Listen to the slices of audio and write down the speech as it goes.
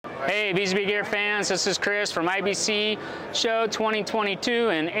Hey BZBGEAR fans, this is Chris from IBC Show 2022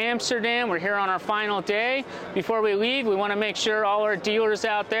 in Amsterdam. We're here on our final day. Before we leave, we want to make sure all our dealers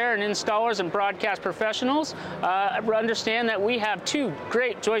out there and installers and broadcast professionals understand that we have two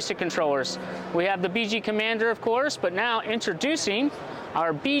great joystick controllers. We have the BG Commander, of course, but now introducing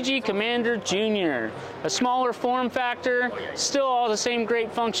our BG Commander Junior, a smaller form factor, still all the same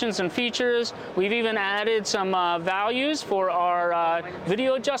great functions and features. We've even added some values for our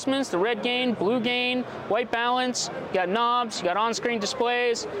video adjustments, the red gain, blue gain, white balance. You got knobs, you got on-screen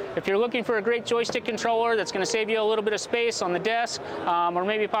displays. If you're looking for a great joystick controller that's going to save you a little bit of space on the desk, or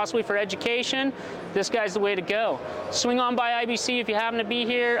maybe possibly for education, this guy's the way to go. Swing on by IBC if you happen to be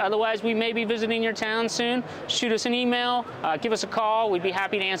here. Otherwise, we may be visiting your town soon. Shoot us an email, give us a call. We'd be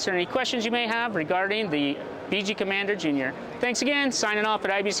happy to answer any questions you may have regarding the BG Commander Junior. Thanks again. Signing off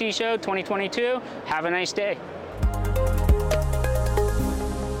at IBC Show 2022. Have a nice day.